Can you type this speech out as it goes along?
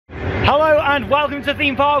Hello and welcome to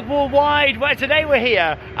Theme Park Worldwide, where today we're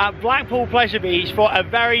here at Blackpool Pleasure Beach for a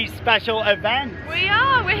very special event. We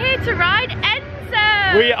are, we're here to ride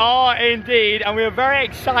Enso. We are indeed, and we are very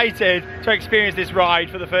excited to experience this ride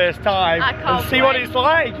for the first time and see what it's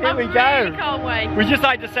like. Here we go. I really can't wait. We'd just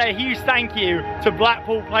like to say a huge thank you to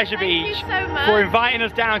Blackpool Pleasure Beach for inviting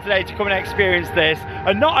us down today to come and experience this.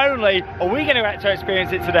 And not only are we going to get to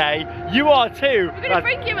experience it today, you are too. We're going to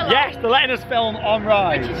bring you along. Yes, they're letting us film on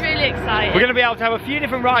ride. Which is really exciting. We're going to be able to have a few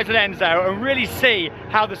different rides at Enso and really see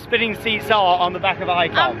how the spinning seats are on the back of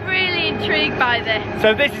Icon. I'm really intrigued by this.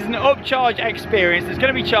 So this is an upcharge experience. It's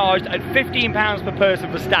going to be charged at £15 per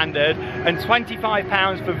person for standard and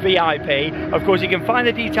 £25 for VIP. Of course, you can find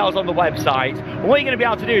the details on the website. And what you're going to be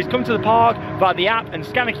able to do is come to the park via the app and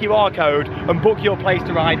scan a QR code and book your place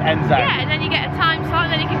to ride Enso. Yeah, and then you get a time slot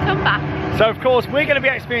and then you can come back. So of course we're going to be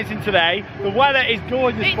experiencing today. The weather is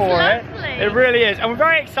gorgeous for it. It really is, and we're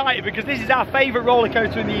very excited because this is our favourite roller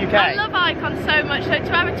coaster in the UK. I love Icon so much, so to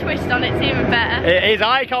have a twist on it's even better. It is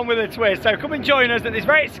Icon with a twist. So come and join us at this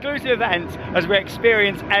very exclusive event as we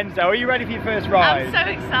experience Enso. Are you ready for your first ride? I'm so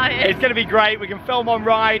excited. It's going to be great. We can film on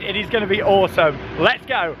ride. It is going to be awesome. Let's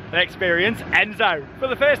go and experience Enso for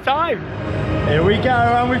the first time. Here we go,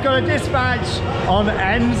 and we've got a dispatch on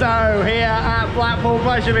Enso here at Blackpool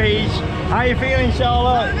Pleasure Beach. How are you feeling,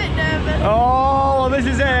 Charlotte? I'm a bit nervous. Oh, this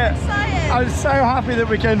is it. I'm excited. I'm so happy that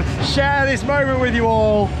we can share this moment with you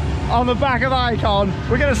all on the back of Icon.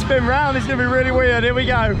 We're going to spin round. It's going to be really weird. Here we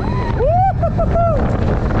go. Up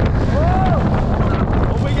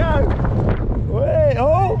we go. Wait.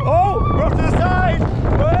 Oh, we're off to the side.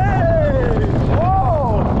 Wait.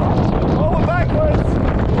 Oh, we're backwards.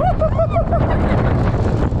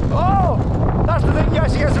 Oh, that's the thing. You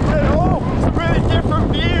actually get some really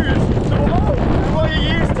different views to what you're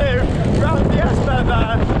used to around the aspect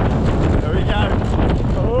there. There we go.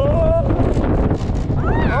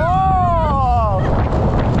 Oh,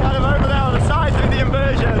 kind of over there on the side through the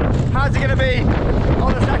inversion. How's it going to be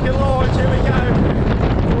on the second launch? Here we go.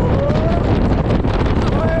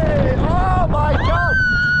 Wait. Oh my God.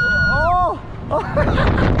 Oh,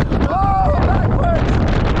 backwards.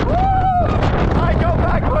 I go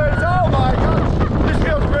backwards. Oh my God. This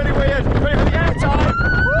feels really weird. Ready for the air time.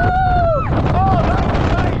 Oh, that was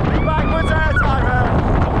great. Backwards air time there.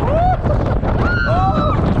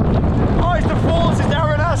 Oh, it's the forces down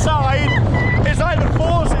on that side. It's like the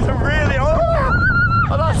forces are really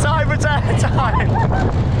on that side with air time.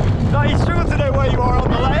 Like you struggle to know where you are on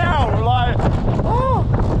the layout. Like,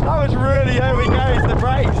 that was really, there we go, it's the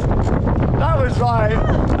brakes.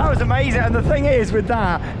 That was amazing. And the thing is with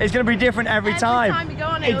that, it's going to be different every time you go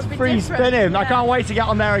on it's free spinning. Yeah. I can't wait to get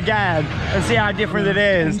on there again and see how different it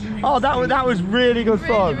is. Oh, that was really good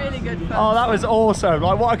fun. Really good fun. Oh, that was awesome.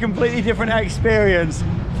 Like, what a completely different experience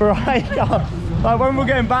for Icon. Like when we're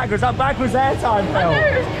going backwards, that backwards airtime film.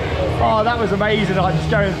 Oh, that was amazing. Like just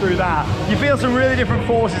going through that. You feel some really different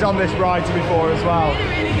forces on this ride to before as well.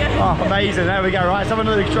 Really good. Oh, amazing. There we go. Right, let's have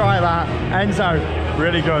another try of that. Enso,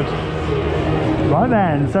 really good. Right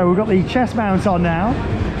then, so we've got the chest mount on now,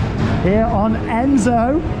 here on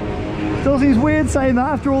Enso. Still seems weird saying that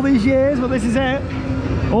after all these years, but this is it.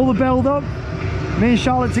 All the build up, me and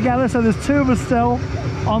Charlotte together, so there's two of us still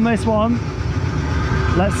on this one.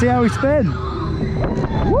 Let's see how we spin.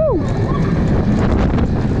 Woo!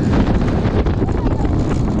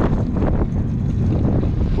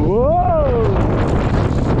 Whoa!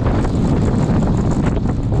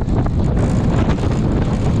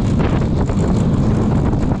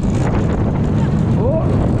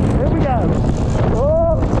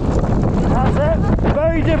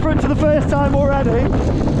 Different to the first time already.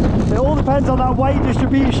 It all depends on that weight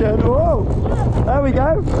distribution. Whoa! There we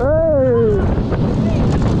go. Hey.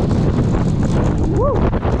 Woo.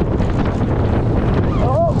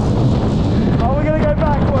 Oh, we're gonna go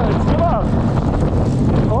backwards. Come on.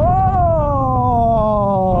 Oh,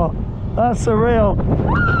 that's surreal.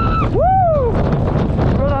 Woo!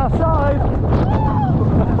 We're on our side.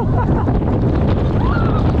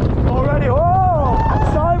 Already. Oh,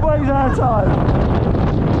 sideways our time.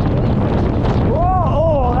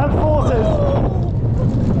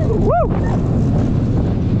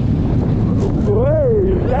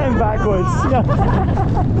 Getting backwards.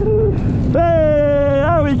 Hey,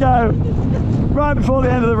 there we go. Right before the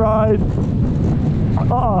end of the ride.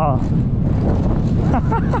 Oh.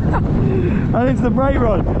 And it's the brake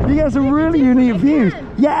run. You get some really unique views.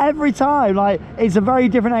 Yeah, every time. Like, it's a very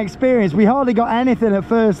different experience. We hardly got anything at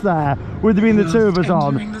first there, with there being the two of us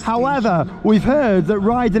on. However, we've heard that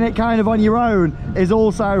riding it kind of on your own is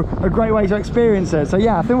also a great way to experience it. So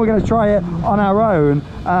yeah, I think we're going to try it on our own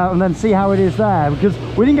and then see how it is there, because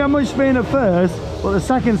we didn't get much spin at first, but the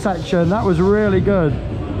second section, that was really good.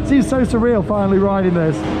 It seems so surreal finally riding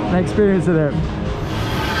this and experiencing it.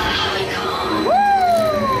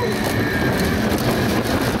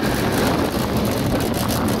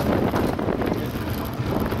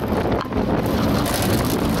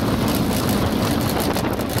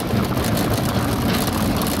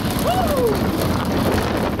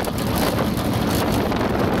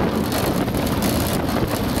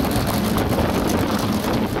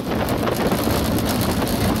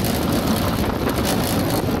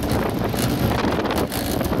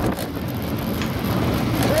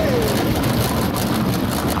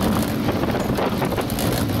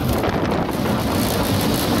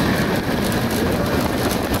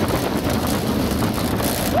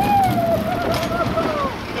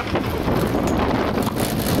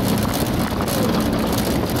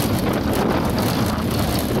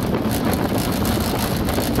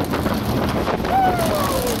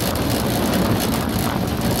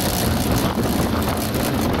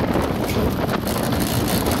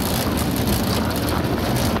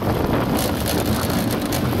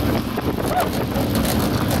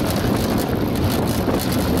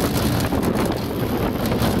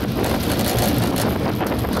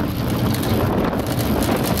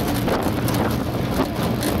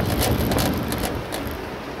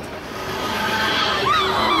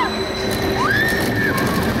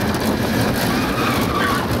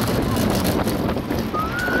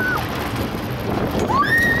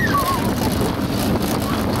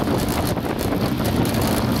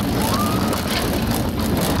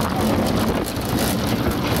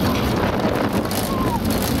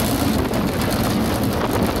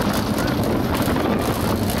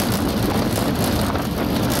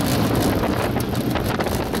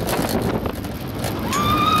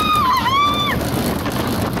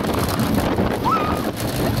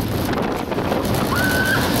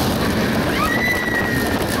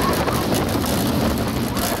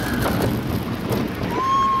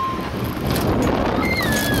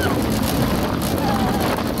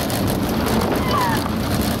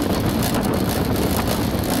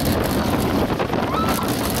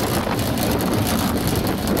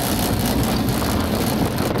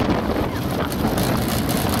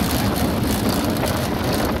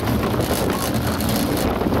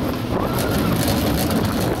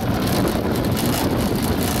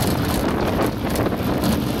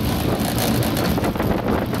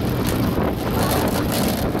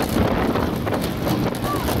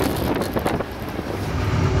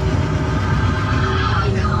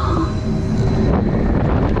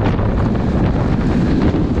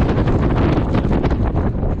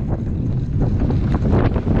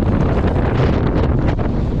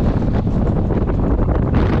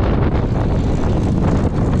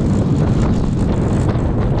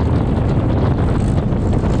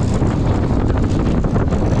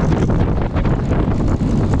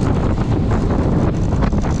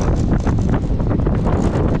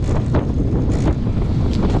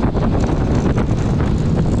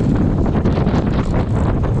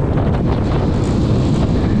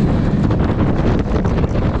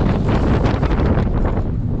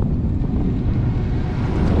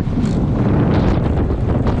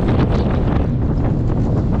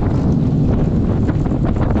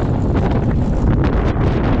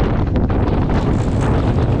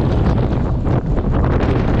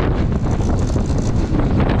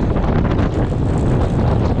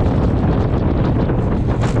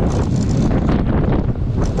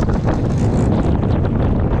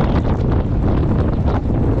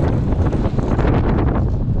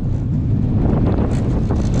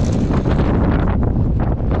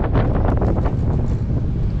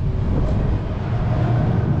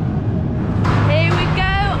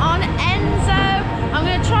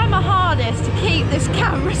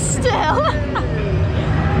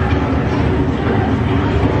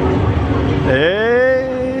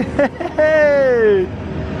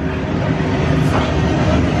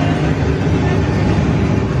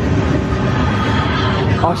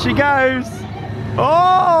 Off she goes.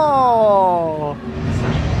 Oh!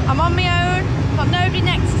 I'm on my own, got nobody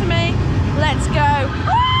next to me. Let's go.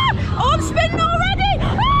 Ah! Oh, I'm spinning already!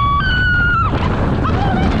 Ah! I'm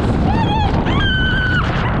already spinning! Ah!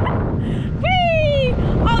 Whee!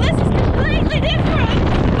 Oh, this is completely different.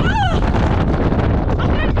 Ah! I'm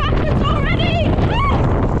going backwards already. Ah!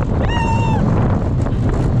 Ah!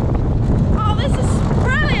 Oh, this is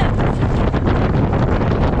brilliant.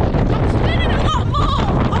 I'm spinning a lot more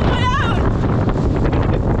on my own.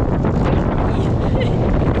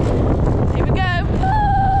 Here we go.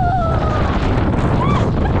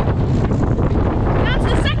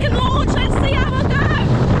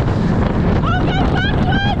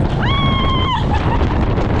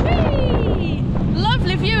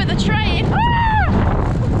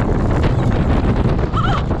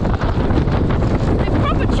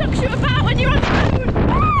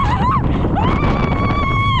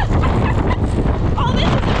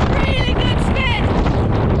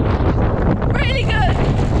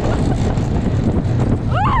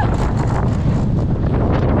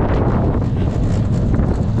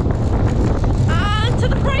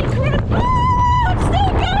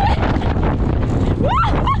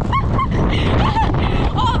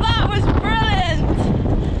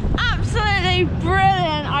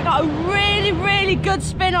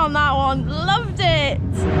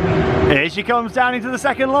 comes down into the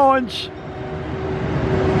second launch.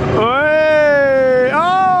 Hey!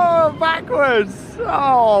 Oh, backwards.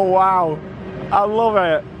 Oh, wow. I love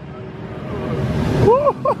it.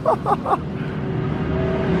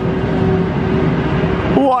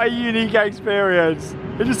 What a unique experience.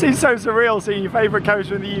 It just seems so surreal seeing your favourite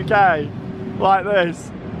coaster in the UK like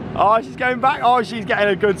this. Oh, she's going back. Oh, she's getting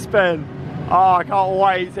a good spin. Oh, I can't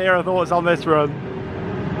wait to hear her thoughts on this run.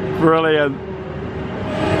 Brilliant.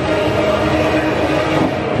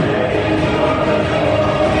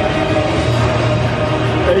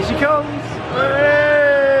 Here she comes. Hey!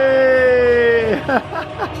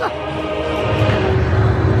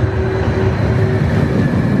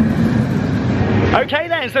 Okay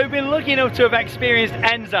then, so we've been lucky enough to have experienced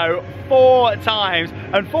Enso 4 times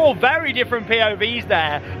and 4 very different POVs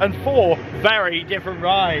there and 4 very different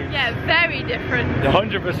rides. Yeah, very different.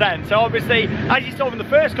 100%. So obviously, as you saw from the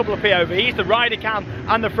first couple of POVs, the rider cam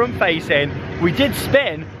and the front facing, we did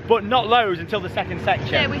spin, but not loads until the second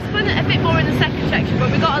section. Yeah, we spun it a bit more in the second section,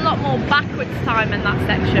 but we got a lot more backwards time in that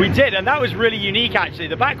section. We did, and that was really unique actually.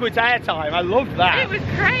 The backwards air time, I loved that. It was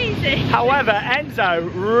crazy. However,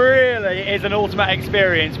 Enso really is an ultimate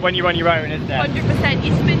experience when you're on your own, isn't it? 100%.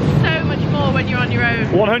 You spin so much more when you're on your own.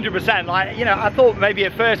 100%. Like, you know, I thought maybe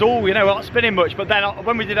at first, oh, you know, we're not spinning much, but then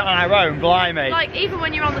when we did it on our own, blimey. Like, even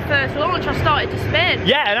when you're on the first launch, I started to spin.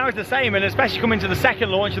 Yeah, and that was the same, and especially coming to the second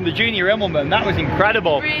launch from the Junior Immelman, that was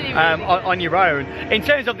incredible. Really, on your own. In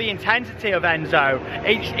terms of the intensity of Enso,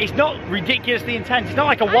 it's not ridiculously intense. It's not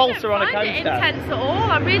like a waltzer on a coaster. I didn't find it intense at all.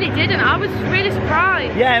 I really didn't. I was really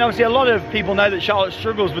surprised. Yeah, and obviously a lot of people know that Charlotte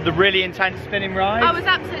struggles with the really intense spinning rides. I was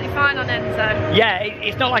absolutely fine on Enso. Yeah,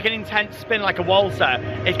 it's not like an intense spin like a waltzer.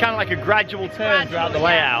 It's kind of like a gradual turn throughout the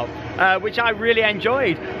layout, which I really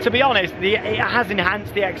enjoyed. To be honest, it has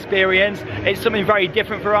enhanced the experience. It's something very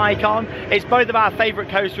different for Icon. It's both of our favourite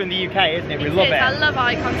coaster in the UK, isn't it? We love it. I love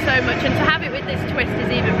Icon so much, and to have it with this twist is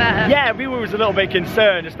even better. Yeah, we were a little bit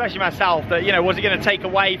concerned, especially myself, that, you know, was it going to take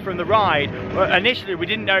away from the ride? Initially, we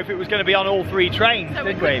didn't know if it was going to be on all 3 trains, so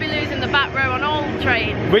did we? Could be losing the back row on all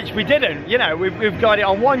trains. Which we didn't. You know, we've got it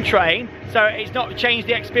on 1 train, so it's not changed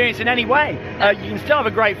the experience in any way. You can still have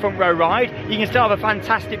a great front row ride, you can still have a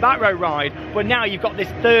fantastic back row ride, but now you've got this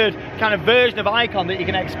third kind of version of Icon that you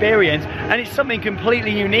can experience, and it's something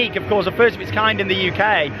completely unique, of course, the first of its kind in the UK,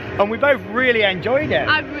 and we both really enjoyed it.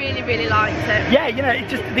 I really, really liked it. Yeah, you know,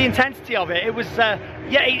 it's just the intensity of it. It was,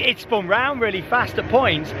 yeah, it spun round really fast at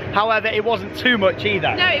points. However, it wasn't too much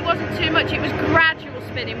either. No, it wasn't too much. It was gradual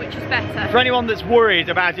spinning, which is better. For anyone that's worried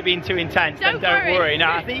about it being too intense, then don't worry. No,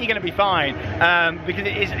 I think you're going to be fine because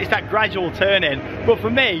it's that gradual turning. But for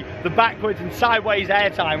me, the backwards and sideways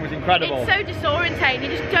airtime was incredible. It's so disorientating.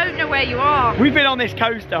 You just don't know where you are. We've been on this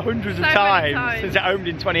coaster hundreds of times since it opened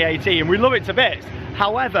in 2018. We love it to bits.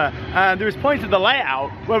 However, there was points of the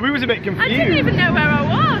layout where we was a bit confused. I didn't even know where I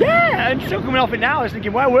was. Yeah, and still coming off it now, I was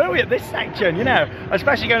thinking, where were we at this section? You know,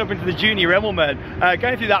 especially going up into the Junior Immelman,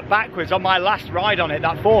 going through that backwards on my last ride on it,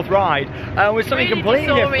 that 4th ride, was something really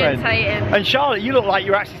completely different. And Charlotte, you look like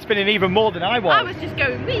you were actually spinning even more than I was. I was just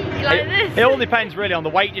going wee like this. It all depends really on the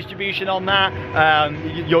weight distribution on that,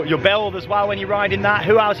 your build as well when you're riding that,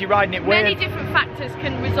 who else you're riding it with. Many different factors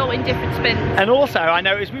can result in different spins. And also, I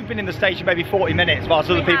noticed we've been in the station maybe 40 minutes whilst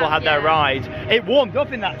other people had their rides. It warmed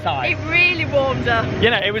up in that time. It really warmed up. You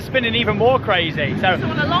know, it was spinning even more crazy. So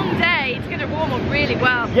on a long day, it's going to warm up really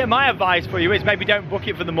well. Yeah, my advice for you is maybe don't book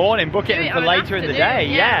it for the morning, book it for later in the day.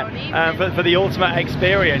 Yeah, for the ultimate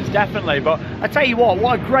experience, definitely. But I tell you what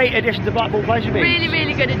a great addition to Blackpool Pleasure Beach. Really,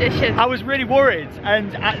 really good addition. I was really worried,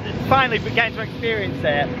 and finally getting to experience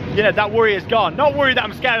it, you know, that worry is gone. Not worried that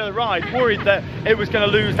I'm scared of the ride, worried that it was going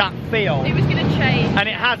to lose that feel. It was going to change. And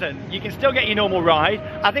it hasn't. You can still get your normal ride.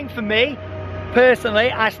 I think for me,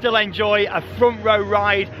 personally, I still enjoy a front row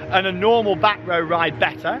ride and a normal back row ride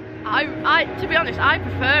better. To be honest, I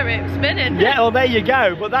prefer it spinning. Yeah, well there you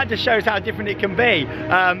go, but that just shows how different it can be.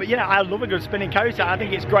 You know, I love a good spinning coaster. I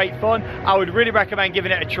think it's great fun. I would really recommend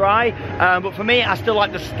giving it a try, but for me, I still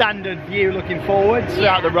like the standard view looking forwards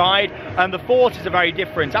throughout the ride, and the forces are very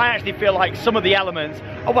different. I actually feel like some of the elements,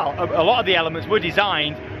 a lot of the elements were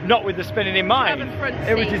designed not with the spinning in mind.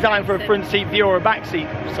 It was designed for a front seat view or a back seat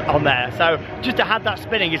on there, so just to have that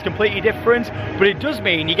spinning is completely different, but it does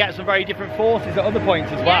mean you get some very different forces at other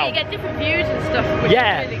points as well. Yeah, you get different views and stuff, which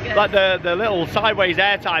is really good. Like the little sideways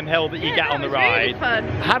airtime hill that you get on the ride. Really fun.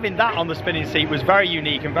 Having that on the spinning seat was very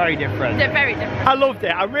unique and very different. They're very different. I loved it.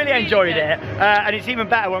 I really enjoyed it, and it's even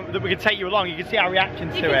better that we can take you along. You can see our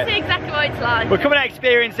reactions to it. You can see exactly what it's like. We're coming to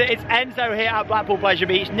experience it. It's Enso here at Blackpool Pleasure Beach.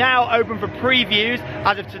 Beach, now open for previews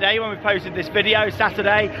as of today when we posted this video,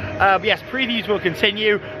 Saturday. But yes, previews will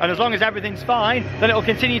continue, and as long as everything's fine, then it will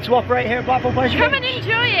continue to operate here at Blackpool Pleasure Beach. Come and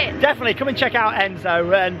enjoy it. Definitely, come and check out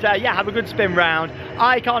Enso, and yeah, have a good spin round.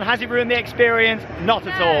 Icon, has it ruined the experience? Not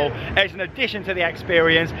at all. It's an addition to the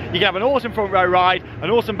experience. You can have an awesome front row ride, an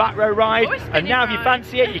awesome back row ride, and now if you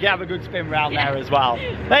fancy it, you can have a good spin round there as well.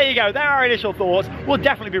 There you go, there are our initial thoughts. We'll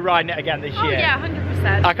definitely be riding it again this year. Yeah,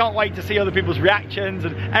 100%. I can't wait to see other people's reactions,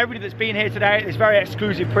 and everybody that's been here today at this very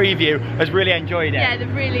exclusive preview has really enjoyed it. Yeah,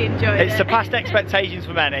 they've really enjoyed it. It's surpassed expectations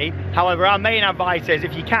for many. However, our main advice is,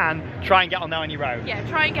 if you can, try and get on there on your own. Yeah,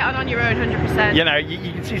 try and get on your own 100%. You know,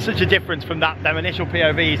 you can see such a difference from them initial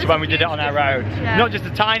POVs to when we did it on our own. Yeah. Not just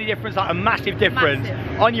a tiny difference, like a massive difference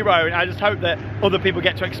on your own. I just hope that other people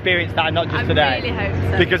get to experience that, and not just today. I really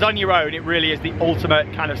hope so. Because on your own, it really is the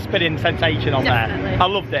ultimate kind of spinning sensation on there. I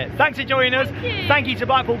loved it. Thanks for joining us. Thank you to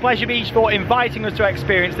Blackpool Pleasure Beach for inviting us to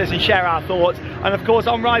experience this and share our thoughts. And of course,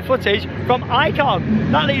 on-ride footage from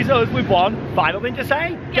Icon. That leaves us with one final thing to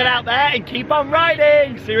say. Get out there and keep on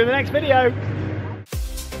riding. See you in the next video.